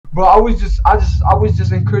Bro, I was just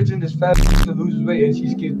encouraging this fat to lose weight, and she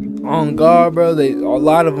skipped me. On God, bro. A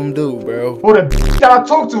lot of them do, bro. Bro, the that I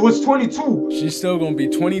talked to was 22. She's still gonna be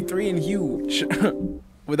 23 and huge.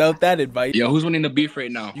 Without that advice. Yo, who's winning the beef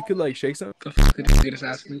right now? You could like shake some. The fuck did you just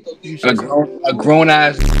ask me? A grown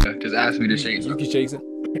ass just asked me to shake some. You can shake some.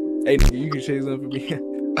 Hey, nigga, you can shake some for me.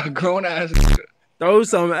 A grown ass. Throw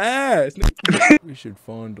some ass. We should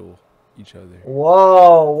fondle each other.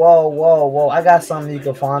 Whoa. I got something you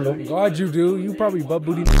can fondle. God, you do. You probably butt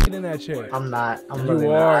booty in that chair. I'm not. I'm you really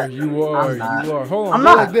are. not. You are. You are. Hold on. I'm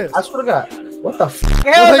not. Like this. I swear to God. What the f?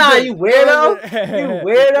 Hell nah, you weirdo. You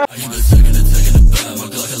weirdo.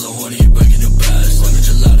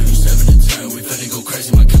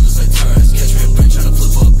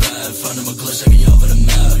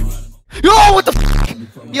 Yo, what the f?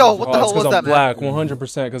 Yo, what the hell was that, I'm black,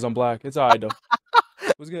 100% because I'm black. It's alright though.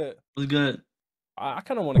 What's good? What's good? I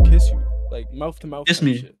kind of want to kiss you, like mouth to mouth. Kiss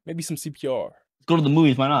me. Shit. Maybe some CPR. Let's go to the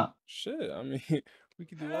movies. Why not? Shit, I mean, we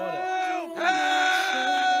could do all that.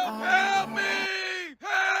 Help me!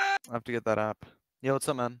 I have to get that app. Yo, what's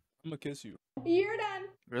up, man? I'm gonna kiss you. You're done.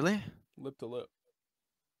 Really? Lip to lip.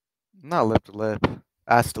 Not lip to lip.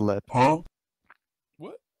 Ass to lip. Huh?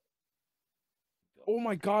 What? Oh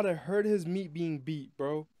my God! I heard his meat being beat,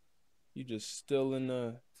 bro. You just still in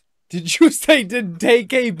the. Did you say did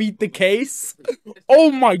DK beat the case? Oh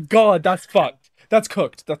my God, that's fucked. That's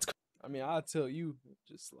cooked. That's cooked. I mean, I'll tell you.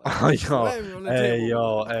 Just like, hey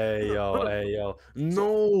yo.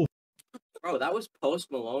 No. Bro, that was Post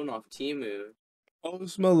Malone off Temu.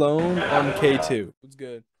 Post Malone on K2. What's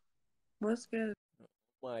good? What's good? Oh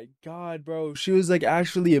my God, bro. She was like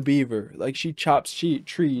actually a beaver. Like she chops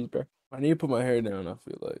trees, bro. I need to put my hair down, I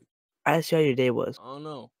feel like. I asked you how your day was. I don't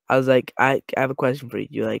know. I was like, I have a question for you.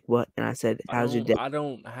 You're like, what? And I said, how's your day? I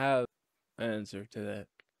don't have an answer to that.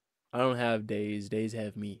 I don't have days. Days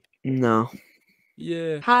have me. No.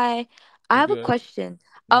 Yeah. Hi. I have a question.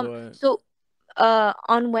 So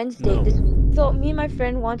on Wednesday this week, so me and my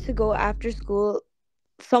friend want to go after school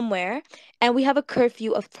somewhere, and we have a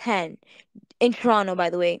curfew of 10 in Toronto, by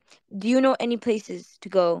the way. Do you know any places to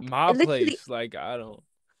go? My place, like I don't.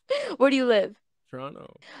 Where do you live?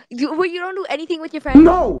 Toronto. Where you don't do anything with your friends?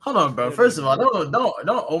 No. Hold on, bro. First of all, don't.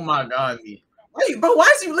 Oh my God, me. Wait, bro.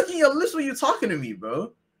 Why is he licking your lips when you talking to me,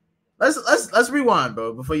 bro? Let's rewind,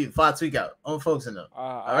 bro. Before I tweak out on folks in there.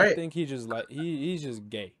 All right. I think he just like he's just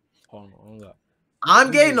gay. Hold on.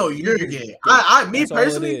 I'm gay. No, you're gay. Me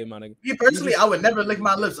personally, I would never lick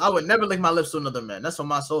my lips. I would never lick my lips to another man. That's on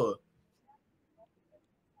my soul.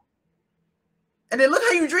 And then look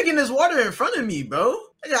how you drinking this water in front of me, bro.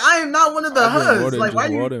 I am not one of the hugs. Like, why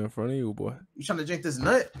you water in front of you, boy? You trying to drink this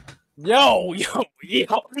nut? Yo.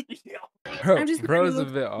 I'm just Bro's a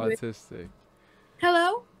bit autistic.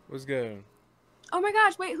 Hello? What's good? Oh my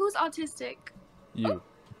gosh, wait, who's autistic? You.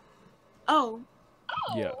 Oh.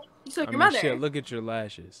 Yeah. So your mother. Shit, look at your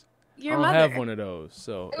lashes. Your I mother. don't have one of those,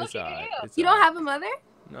 so it's alright. You don't have a mother?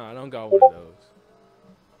 No, I don't got one of those.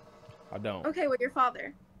 I don't. Okay, well, your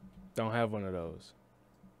father. Don't have one of those.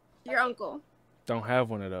 Your uncle. Don't have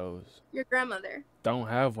one of those. Your grandmother. Don't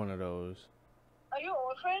have one of those. Are you an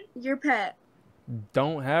orphan? Your pet.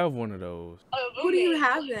 Don't have one of those. Who do you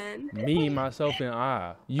have then? Me, myself, and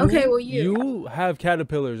I. Okay, well, you. You have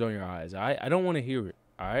caterpillars on your eyes. I don't want to hear it.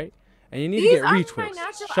 All right. And you need to get retwist.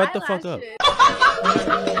 Shut the fuck up.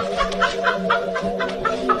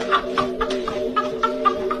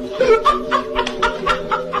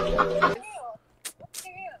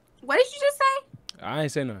 What did you just say? I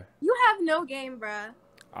ain't say nothing. You have no game, bruh.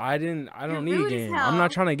 I don't need a game. I'm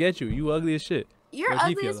not trying to get you. You ugly as shit. You're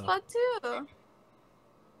ugly as fuck too.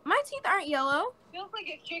 My teeth aren't yellow. Feels like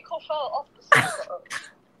if J. Cole fell off the sofa.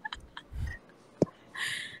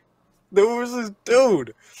 There was this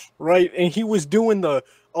dude, right? And he was doing the,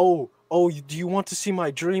 oh, do you want to see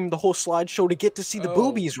my dream? The whole slideshow to get to see the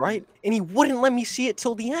boobies, right? And he wouldn't let me see it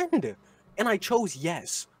till the end. And I chose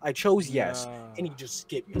yes. And he just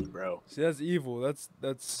skipped me, bro. See, that's evil. That's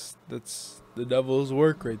the devil's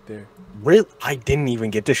work right there. Really? I didn't even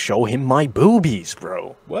get to show him my boobies,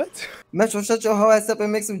 bro. What? Metro, shut your whole ass up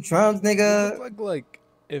and make some drums, nigga. You look like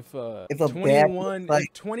if 21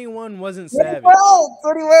 wasn't savage. Bro,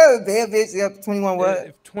 21, bad bitch. Yep, 21 what?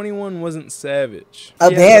 If 21 wasn't savage. A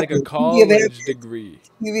He bad had like a bitch. college degree.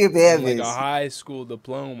 You be a bad Like bitch. a high school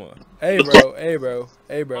diploma. Hey bro.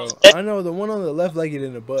 I know the one on the left like it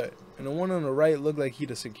in the butt, and the one on the right looked like he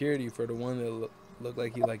the security for the one that looked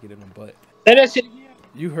like he like it in the butt. Say that shit again.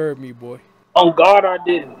 You heard me, boy. On God, I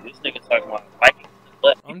didn't. This nigga talking about liking the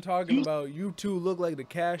butt. I'm talking about you two look like the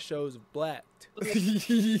cash shows of blacked.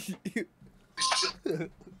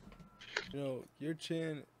 You know, your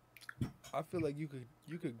chin I feel like you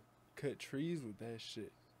could cut trees with that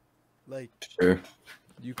shit. Like, Sure.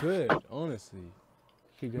 you could, honestly.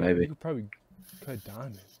 Maybe. You could probably cut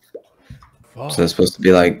diamonds. Fuck. So it's supposed to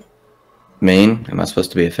be like mean? Am I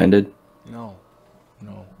supposed to be offended? No.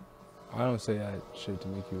 I don't say that shit to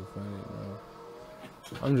make you offended,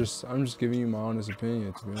 no. I'm just giving you my honest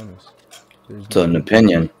opinion, to be honest. It's an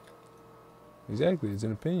opinion. Exactly, it's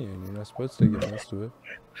an opinion. You're not supposed to get used to it.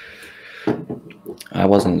 I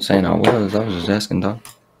wasn't saying I was just asking, dog.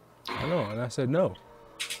 I know, and I said no.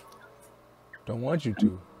 Don't want you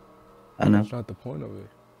to. I know. That's not the point of it.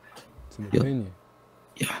 It's an opinion.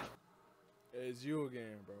 Yeah. It's you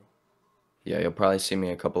again, bro. Yeah, you'll probably see me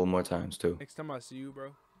a couple more times too. Next time I see you,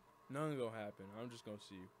 bro, nothing gonna happen. I'm just gonna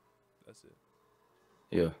see you. That's it.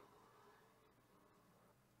 Yeah.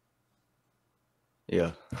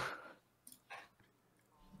 Yeah.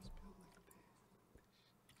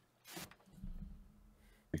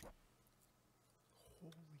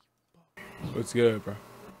 What's good, bro?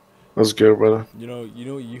 What's good, brother? You know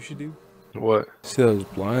what you should do? What? See those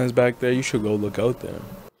blinds back there? You should go look out there.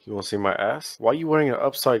 You want to see my ass? Why are you wearing an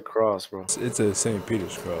upside cross, bro? It's a St.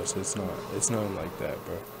 Peter's cross. It's not like that,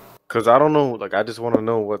 bro. Cause I don't know. Like I just want to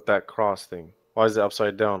know what that cross thing. Why is it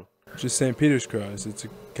upside down? Just St. Peter's cross. It's a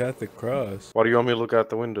Catholic cross. Why do you want me to look out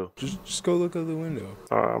the window? Just go look out the window.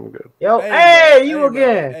 I'm good. Yo, Hey, you bro,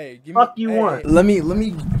 again. Hey, Fuck you want. Let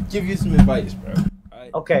me give you some advice, bro.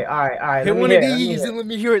 Okay, all right. Hit one of these and let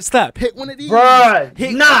me hear it slap. Hit one of these. Bruh,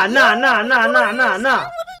 nah.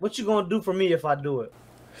 What you gonna do for me if I do it?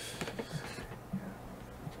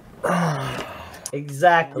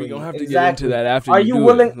 Exactly. We gonna have to get into that after. Are you you do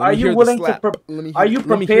willing? It. Are you willing to? Are you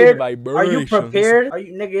prepared? Are you vibrations. prepared? Are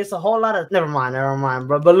you nigga? It's a whole lot of. Never mind,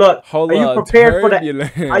 bro. But look, Whole are you lot of prepared for the?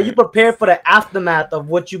 turbulence. Are you prepared for the aftermath of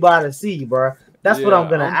what you about to see, bro? That's what I'm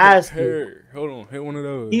gonna ask you. Hold on, hit one of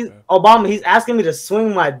those. Obama. He's asking me to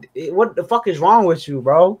swing my. What the fuck is wrong with you,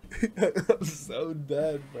 bro? I'm so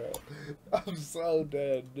dead, bro. I'm so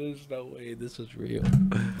dead. There's no way this is real.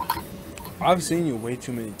 I've seen you way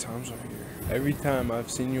too many times on here. Every time I've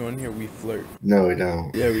seen you on here, we flirt. No, we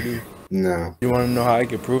don't. Yeah, we do. No. You want to know how I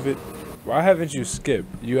can prove it? Why haven't you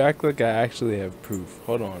skipped? You act like I actually have proof.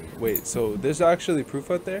 Hold on. Wait, so there's actually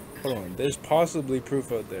proof out there? Hold on. There's possibly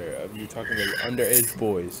proof out there of you talking about underage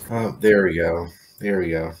boys. Oh, there we go. There we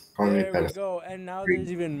go. There we go. And now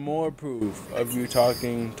there's even more proof of you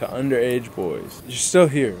talking to underage boys. You're still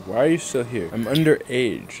here. Why are you still here? I'm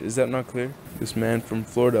underage. Is that not clear? This man from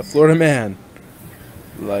Florida, Florida man,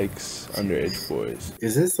 likes underage boys.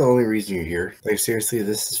 Is this the only reason you're here? Like, seriously,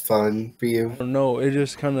 this is fun for you? No, it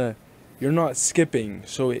just kind of, you're not skipping.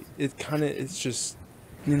 So it's just,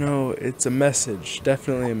 you know, it's a message.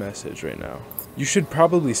 Definitely a message right now. You should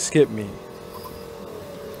probably skip me.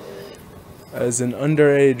 As an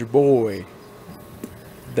underage boy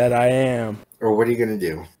that I am. Or what are you gonna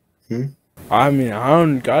do? I mean, I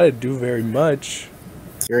don't gotta do very much.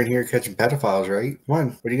 You're in here catching pedophiles, right? Come on,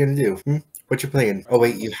 what are you gonna do? What you playing? Oh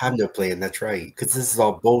wait, you have no plan, that's right. Because this is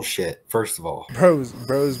all bullshit, first of all.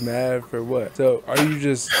 Bro's mad for what? So, are you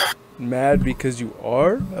just mad because you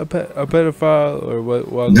are a pedophile or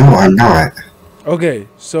what? Well, no, I'm not. Okay,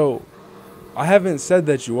 so I haven't said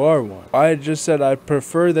that you are one. I just said I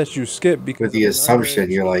prefer that you skip because with the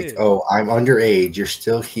assumption you're like, oh, I'm underage, you're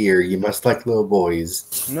still here, you must like little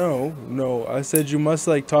boys. No, I said you must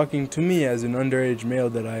like talking to me as an underage male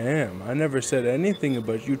that I am. I never said anything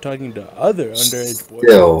about you talking to other underage boys.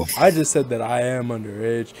 Still. I just said that I am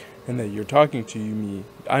underage and that you're talking to me.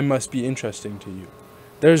 I must be interesting to you.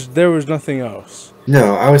 There was nothing else.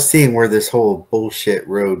 No, I was seeing where this whole bullshit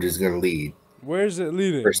road is gonna lead. Where's it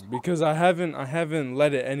leading? Because I haven't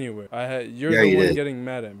led it anywhere. You're the one getting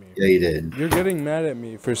mad at me. Yeah, you did. You're getting mad at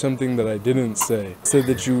me for something that I didn't say. Said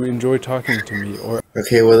that you enjoy talking to me or.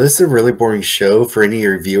 Okay, well, this is a really boring show for any of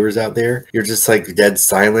your viewers out there. You're just like dead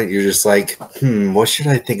silent. You're just like, what should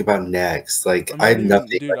I think about next? Like, I have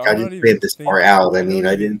nothing. Dude, like, I didn't plan this far out. I mean,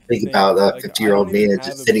 I didn't think about a 50-year-old man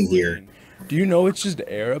just sitting here. Do you know it's just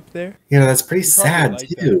air up there? You know, that's pretty sad like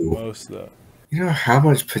too. Most though. You know how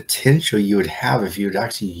much potential you would have if you would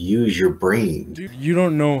actually use your brain. Dude, you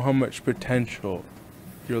don't know how much potential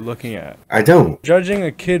you're looking at. I don't. Judging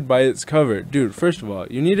a kid by its cover. Dude, first of all,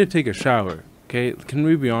 you need to take a shower. Okay, can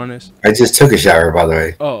we be honest? I just took a shower, by the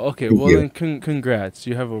way. Oh, okay. Well, then congrats.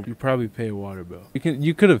 You probably pay a water bill.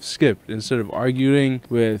 You could have skipped instead of arguing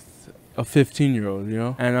with a 15-year-old, you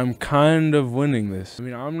know? And I'm kind of winning this. I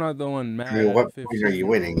mean, I'm not the one mad. I mean, what point are you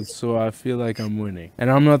winning? So I feel like I'm winning.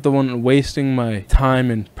 And I'm not the one wasting my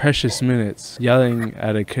time and precious minutes yelling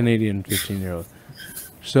at a Canadian 15-year-old.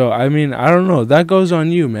 So I mean, I don't know. That goes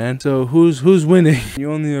on you, man. So who's winning?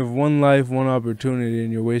 You only have one life, one opportunity,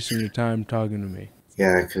 and you're wasting your time talking to me.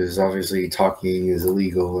 Yeah, because obviously talking is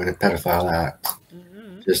illegal and a pedophile act.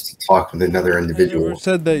 Just to talk with another I individual. never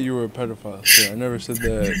said that you were a pedophile. Sir. I never said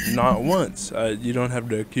that. Not once. You don't have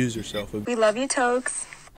to accuse yourself of. We love you, Tokiezs.